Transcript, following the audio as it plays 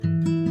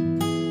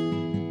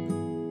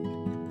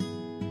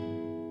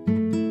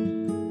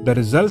The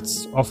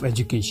results of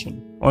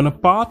education. On a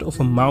part of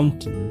a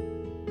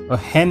mountain, a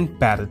hen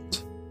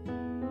parrot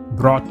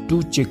brought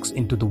 2 chicks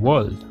into the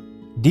world.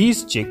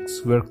 These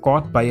chicks were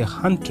caught by a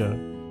hunter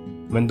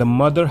when the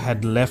mother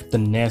had left the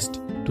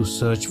nest to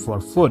search for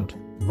food.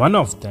 One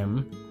of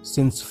them,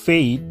 since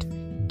fate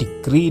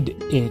decreed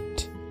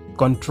it,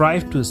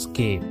 contrived to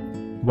escape,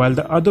 while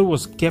the other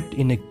was kept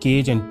in a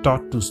cage and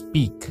taught to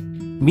speak.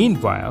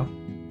 Meanwhile,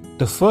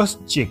 the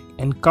first chick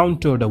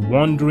encountered a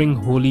wandering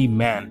holy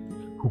man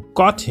who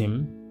caught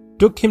him,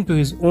 took him to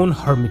his own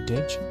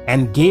hermitage,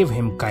 and gave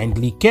him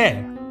kindly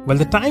care. While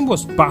the time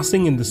was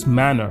passing in this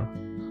manner,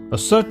 a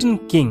certain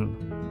king,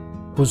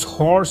 whose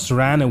horse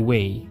ran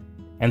away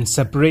and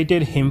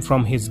separated him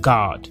from his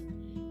guard,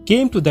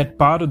 came to that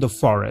part of the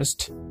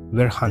forest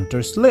where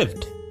hunters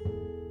lived.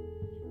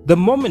 The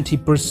moment he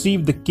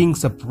perceived the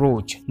king's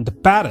approach, the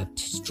parrot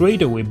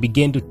straightway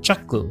began to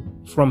chuckle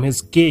from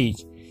his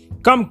cage.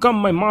 Come, come,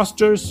 my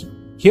masters,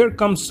 here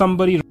comes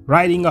somebody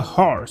riding a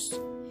horse.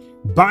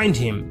 Bind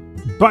him,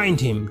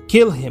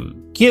 kill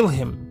him, kill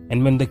him.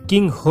 And when the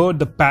king heard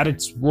the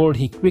parrot's word,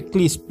 he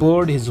quickly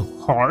spurred his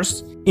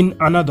horse in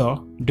another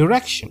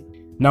direction.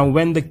 Now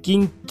when the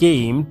king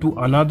came to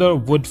another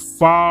wood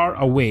far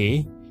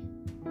away,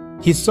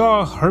 he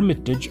saw a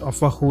hermitage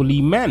of a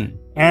holy man,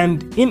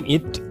 and in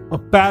it a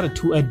parrot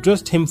who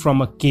addressed him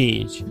from a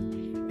cage.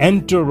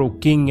 Enter, O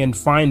king, and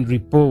find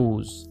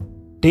repose.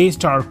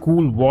 Taste our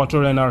cool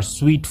water and our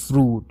sweet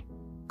fruit.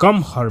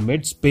 Come,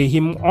 hermits, pay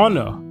him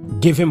honor.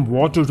 Give him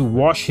water to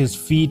wash his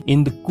feet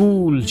in the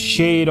cool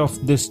shade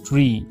of this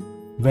tree.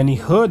 When he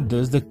heard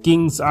this, the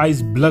king's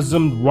eyes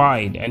blossomed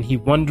wide, and he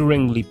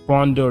wonderingly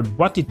pondered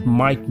what it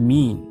might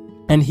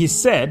mean. And he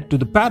said to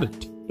the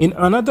parrot, In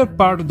another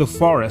part of the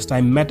forest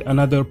I met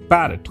another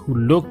parrot who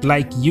looked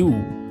like you,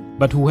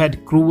 but who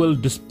had cruel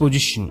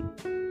disposition.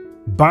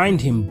 Bind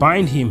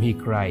him, he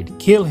cried.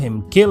 Kill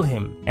him, kill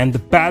him. And the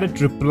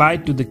parrot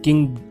replied to the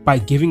king by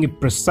giving a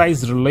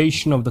precise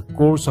relation of the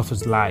course of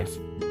his life.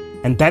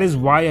 And that is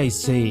why I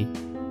say,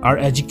 our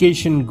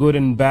education, good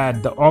and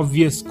bad, the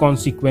obvious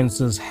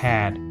consequences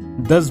had.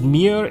 Thus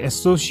mere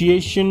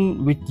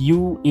association with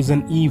you is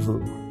an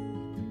evil.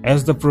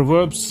 As the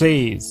proverb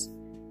says,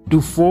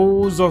 to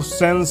foes of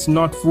sense,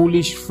 not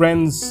foolish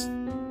friends,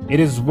 it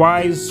is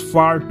wise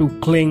far to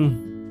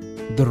cling.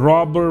 The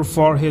robber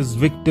for his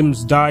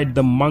victims died,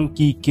 the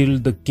monkey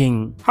killed the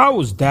king.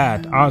 How's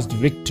that? Asked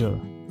Victor,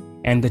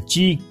 and the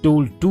cheek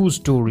told 2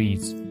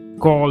 stories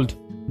called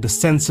The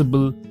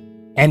Sensible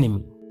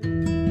Enemy.